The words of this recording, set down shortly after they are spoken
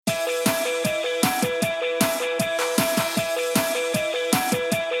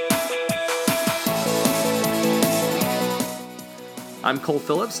I'm Cole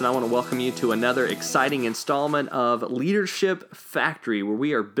Phillips, and I want to welcome you to another exciting installment of Leadership Factory, where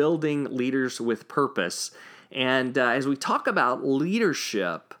we are building leaders with purpose. And as we talk about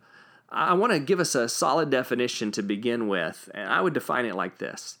leadership, I want to give us a solid definition to begin with, and I would define it like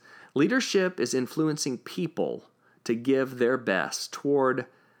this. Leadership is influencing people to give their best toward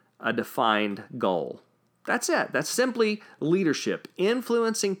a defined goal. That's it. That's simply leadership,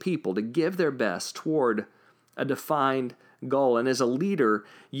 influencing people to give their best toward a defined goal. And as a leader,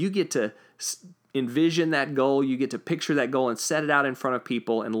 you get to envision that goal, you get to picture that goal and set it out in front of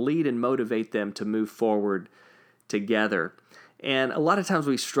people and lead and motivate them to move forward together. And a lot of times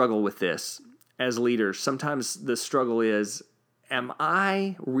we struggle with this as leaders. Sometimes the struggle is, am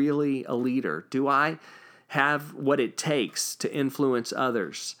I really a leader? Do I have what it takes to influence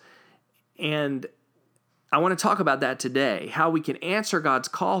others? And I want to talk about that today, how we can answer God's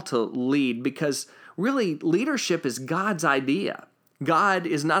call to lead, because really, leadership is God's idea. God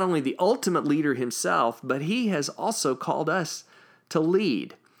is not only the ultimate leader himself, but he has also called us to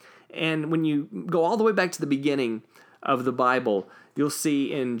lead. And when you go all the way back to the beginning of the Bible, you'll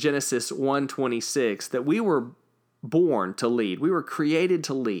see in Genesis 1:26 that we were born to lead. We were created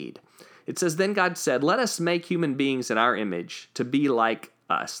to lead. It says, "Then God said, 'Let us make human beings in our image to be like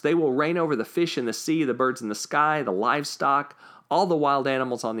us. They will reign over the fish in the sea, the birds in the sky, the livestock, all the wild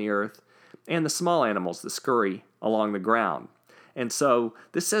animals on the earth, and the small animals that scurry along the ground.'" And so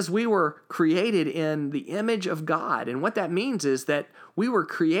this says we were created in the image of God. And what that means is that we were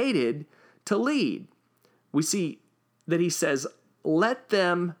created to lead. We see that he says, "Let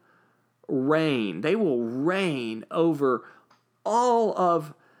them reign." They will reign over all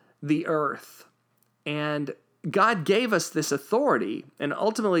of the earth. And God gave us this authority. And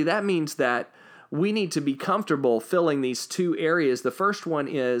ultimately that means that we need to be comfortable filling these two areas. The first one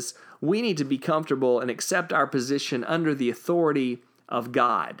is we need to be comfortable and accept our position under the authority of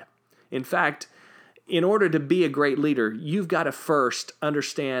God. In fact, in order to be a great leader, you've got to first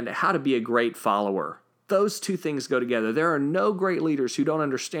understand how to be a great follower. Those two things go together. There are no great leaders who don't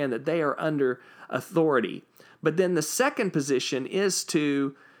understand that they are under authority. But then the second position is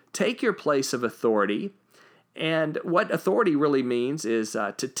to take your place of authority. And what authority really means is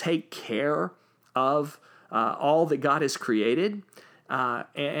to take care of all that God has created.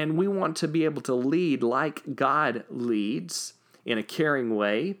 And we want to be able to lead like God leads in a caring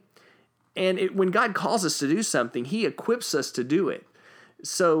way. And when God calls us to do something, he equips us to do it.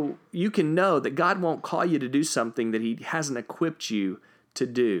 So you can know that God won't call you to do something that he hasn't equipped you to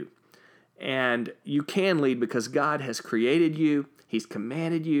do. And you can lead because God has created you. He's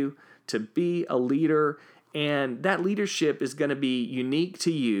commanded you to be a leader. And that leadership is going to be unique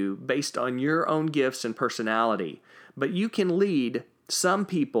to you based on your own gifts and personality. But you can lead some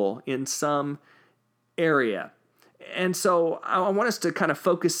people in some area. And so I want us to kind of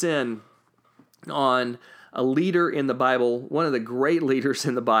focus in on a leader in the Bible, one of the great leaders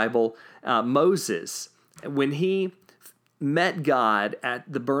in the Bible, Moses. When he met God at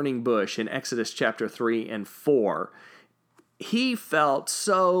the burning bush in Exodus chapter 3 and 4, he felt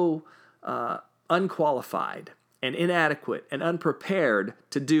so unqualified and inadequate and unprepared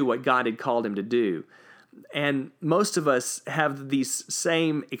to do what God had called him to do. And most of us have these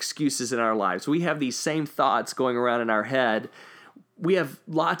same excuses in our lives. We have these same thoughts going around in our head. We have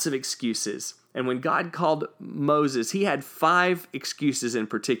lots of excuses. And when God called Moses, he had 5 excuses in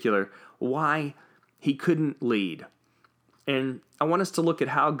particular why he couldn't lead. And I want us to look at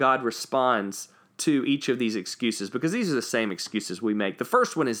how God responds to each of these excuses, because these are the same excuses we make. The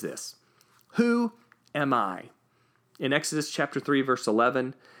first one is this: who am I? In Exodus chapter 3, verse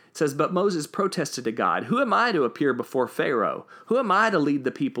 11, it says, "But Moses protested to God, 'Who am I to appear before Pharaoh? Who am I to lead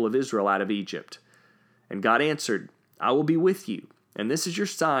the people of Israel out of Egypt?' And God answered, 'I will be with you, and this is your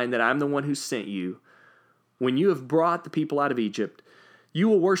sign that I'm the one who sent you. When you have brought the people out of Egypt, you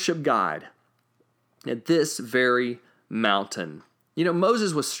will worship God at this very mountain.'" You know,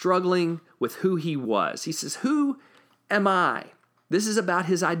 Moses was struggling with who he was. He says, "Who am I?" This is about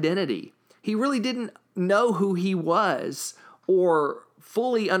his identity. He really didn't know who he was or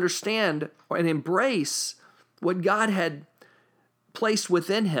fully understand and embrace what God had placed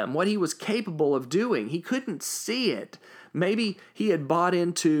within him, what he was capable of doing. He couldn't see it. Maybe he had bought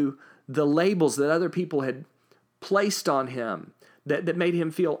into the labels that other people had placed on him that made him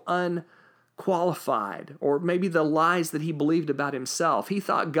feel unqualified, or maybe the lies that he believed about himself. He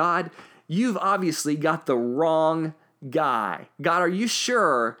thought, "God, you've obviously got the wrong guy. God, are you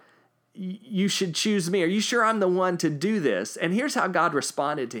sure you should choose me? Are you sure I'm the one to do this?" And here's how God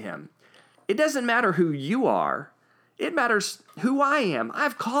responded to him. "It doesn't matter who you are. It matters who I am.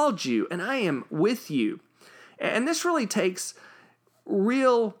 I've called you and I am with you." And this really takes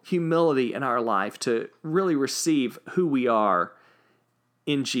real humility in our life to really receive who we are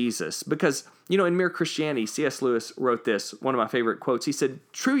in Jesus. Because, in Mere Christianity, C.S. Lewis wrote this, one of my favorite quotes. He said,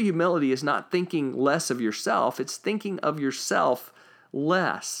 "True humility is not thinking less of yourself, it's thinking of yourself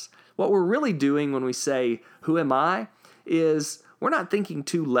less." What we're really doing when we say, "Who am I?" is we're not thinking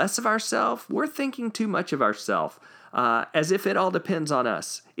too less of ourselves, we're thinking too much of ourselves, as if it all depends on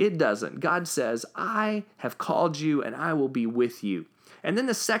us. It doesn't. God says, "I have called you and I will be with you." And then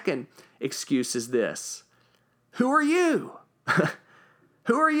the second excuse is this: who are you?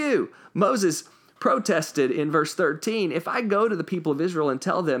 Who are you? Moses protested in verse 13, "If I go to the people of Israel and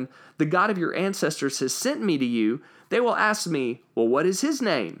tell them, 'The God of your ancestors has sent me to you,' they will ask me, 'Well, what is his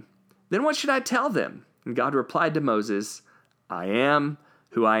name?' Then what should I tell them?" And God replied to Moses, "I am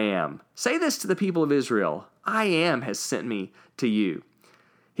who I am. Say this to the people of Israel, 'I am has sent me to you.'"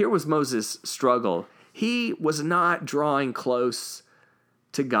 Here was Moses' struggle. He was not drawing close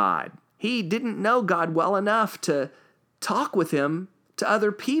to God. He didn't know God well enough to talk with him to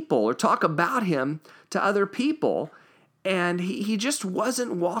other people or talk about him to other people. And he just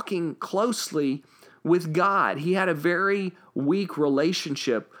wasn't walking closely with God. He had a very weak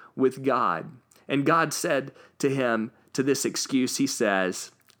relationship with God. And God said to him, to this excuse, he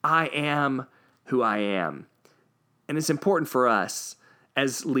says, "I am who I am." And it's important for us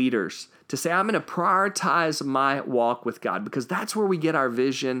as leaders to say, I'm going to prioritize my walk with God, because that's where we get our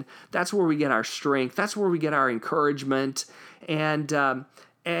vision. That's where we get our strength. That's where we get our encouragement. And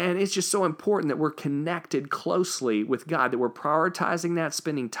it's just so important that we're connected closely with God, that we're prioritizing that,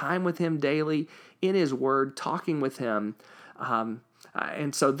 spending time with him daily in his word, talking with him.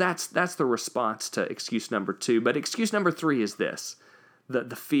 And so that's the response to excuse number 2. But excuse number 3 is this: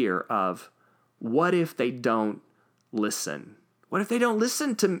 the fear of, what if they don't listen? What if they don't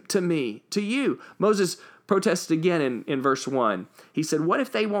listen to me, to you? Moses protested again in verse 1. He said, "What if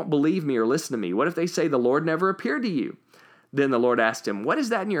they won't believe me or listen to me? What if they say the Lord never appeared to you?" Then the Lord asked him, "What is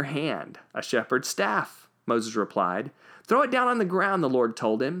that in your hand?" "A shepherd's staff," Moses replied. "Throw it down on the ground," the Lord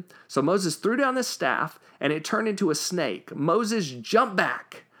told him. So Moses threw down the staff, and it turned into a snake. Moses jumped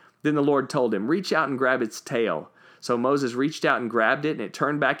back. Then the Lord told him, "Reach out and grab its tail." So Moses reached out and grabbed it, and it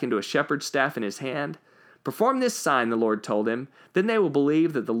turned back into a shepherd's staff in his hand. "Perform this sign," the Lord told him. "Then they will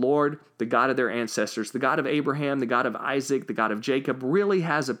believe that the Lord, the God of their ancestors, the God of Abraham, the God of Isaac, the God of Jacob, really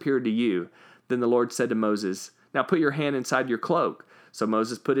has appeared to you." Then the Lord said to Moses, "Now put your hand inside your cloak." So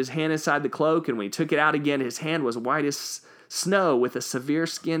Moses put his hand inside the cloak, and when he took it out again, his hand was white as snow with a severe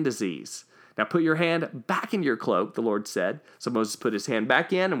skin disease. "Now put your hand back in your cloak," the Lord said. So Moses put his hand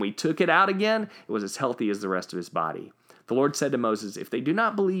back in, and when he took it out again, it was as healthy as the rest of his body. The Lord said to Moses, "If they do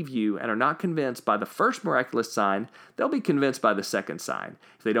not believe you and are not convinced by the first miraculous sign, they'll be convinced by the second sign.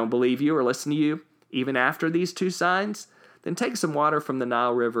 If they don't believe you or listen to you, even after these 2 signs, then take some water from the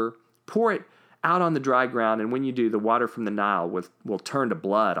Nile River, pour it out on the dry ground, and when you do, the water from the Nile will turn to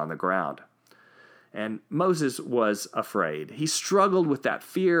blood on the ground." And Moses was afraid. He struggled with that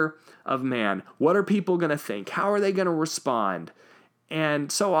fear of man. What are people going to think? How are they going to respond?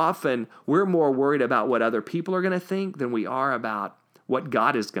 And so often, we're more worried about what other people are going to think than we are about what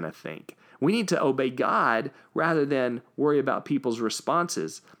God is going to think. We need to obey God rather than worry about people's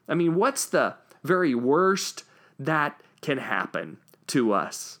responses. I mean, what's the very worst that can happen to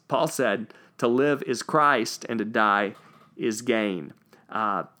us? Paul said, "To live is Christ, and to die is gain."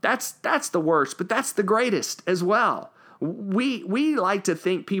 That's the worst, but that's the greatest as well. We like to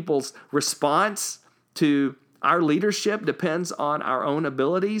think people's response to our leadership depends on our own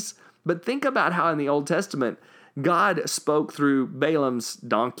abilities, but think about how in the Old Testament, God spoke through Balaam's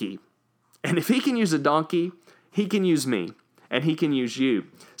donkey. And if he can use a donkey, he can use me, and he can use you.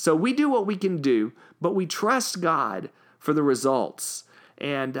 So we do what we can do, but we trust God for the results.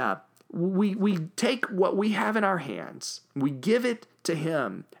 And we take what we have in our hands, we give it to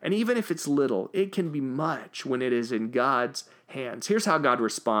him. And even if it's little, it can be much when it is in God's hands. Here's how God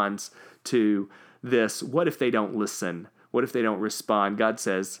responds to this. What if they don't listen? What if they don't respond? God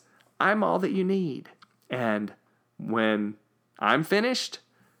says, "I'm all that you need. And when I'm finished,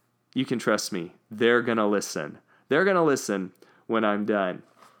 you can trust me. They're going to listen. They're going to listen when I'm done."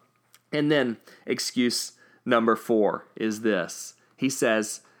 And then excuse number 4 is this. He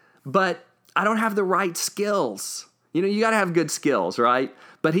says, "But I don't have the right skills." You got to have good skills, right?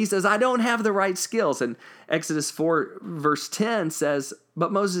 But he says, "I don't have the right skills." And Exodus 4 verse 10 says,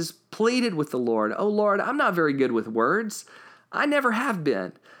 "But Moses pleaded with the Lord, 'Oh Lord, I'm not very good with words. I never have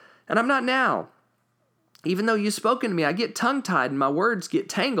been, and I'm not now. Even though you've spoken to me, I get tongue-tied and my words get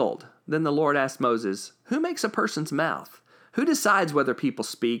tangled." Then the Lord asked Moses, "Who makes a person's mouth? Who decides whether people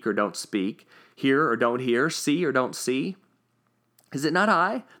speak or don't speak, hear or don't hear, see or don't see?" Is it not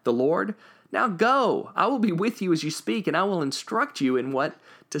I, the Lord? Now go, I will be with you as you speak, and I will instruct you in what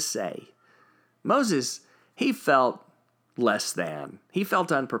to say. Moses, he felt less than. He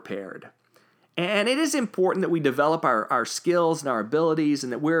felt unprepared. And it is important that we develop our skills and our abilities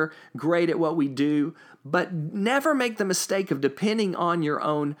and that we're great at what we do, but never make the mistake of depending on your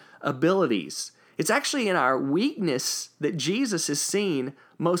own abilities. It's actually in our weakness that Jesus is seen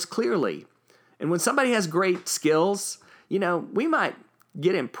most clearly. And when somebody has great skills, we might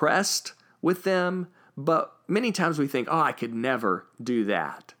get impressed with them, but many times we think, I could never do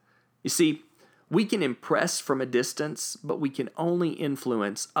that. You see, we can impress from a distance, but we can only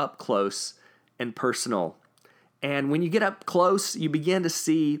influence up close and personal. And when you get up close, you begin to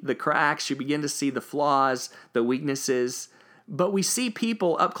see the cracks, you begin to see the flaws, the weaknesses. But we see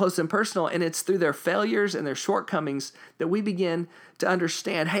people up close and personal, and it's through their failures and their shortcomings that we begin to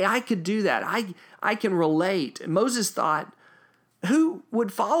understand, hey, I could do that. I can relate. And Moses thought, who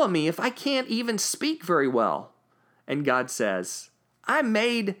would follow me if I can't even speak very well? And God says, I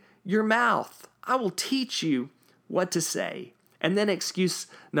made your mouth. I will teach you what to say. And then excuse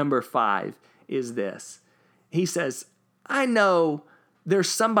number 5 is this. He says, I know there's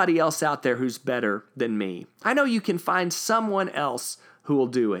somebody else out there who's better than me. I know you can find someone else who will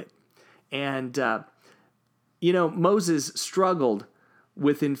do it. And, Moses struggled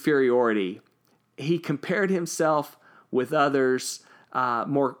with inferiority. He compared himself with others,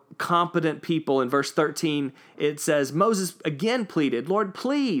 more competent people. In verse 13, it says, Moses again pleaded, Lord,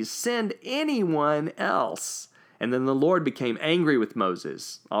 please send anyone else. And then the Lord became angry with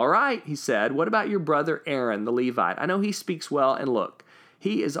Moses. All right, he said, what about your brother Aaron, the Levite? I know he speaks well, and look,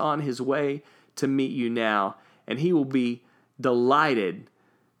 he is on his way to meet you now, and he will be delighted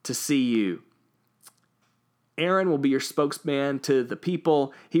to see you. Aaron will be your spokesman to the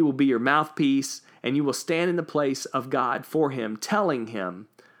people. He will be your mouthpiece, and you will stand in the place of God for him, telling him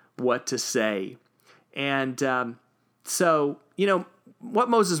what to say. And what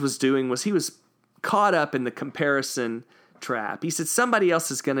Moses was doing was he was caught up in the comparison trap. He said, somebody else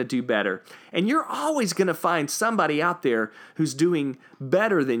is going to do better. And you're always going to find somebody out there who's doing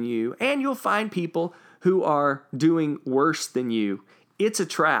better than you, and you'll find people who are doing worse than you. It's a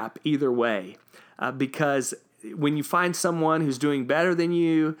trap either way, because when you find someone who's doing better than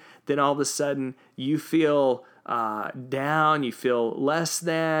you, then all of a sudden you feel down, you feel less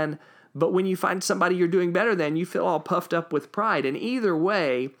than. But when you find somebody you're doing better than, you feel all puffed up with pride. And either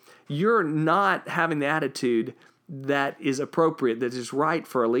way, you're not having the attitude that is appropriate, that is right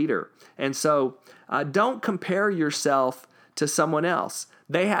for a leader. And so don't compare yourself to someone else.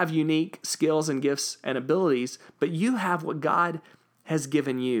 They have unique skills and gifts and abilities, but you have what God has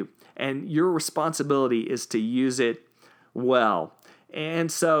given you. And your responsibility is to use it well. And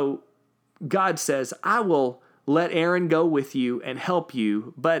so God says, I will let Aaron go with you and help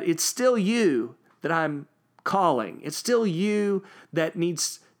you, but it's still you that I'm calling. It's still you that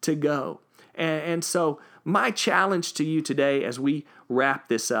needs to go. And so my challenge to you today as we wrap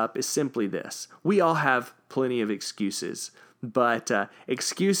this up is simply this. We all have plenty of excuses, but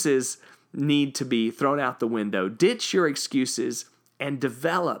excuses need to be thrown out the window. Ditch your excuses and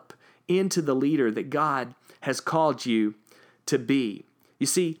develop into the leader that God has called you to be. You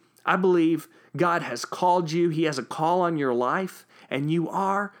see, I believe God has called you. He has a call on your life, and you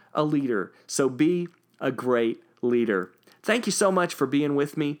are a leader. So be a great leader. Thank you so much for being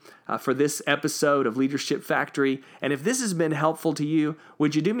with me for this episode of Leadership Factory. And if this has been helpful to you,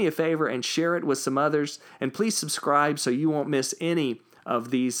 would you do me a favor and share it with some others? And please subscribe so you won't miss any of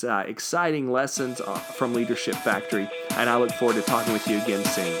these exciting lessons from Leadership Factory. And I look forward to talking with you again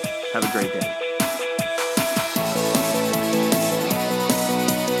soon. Have a great day.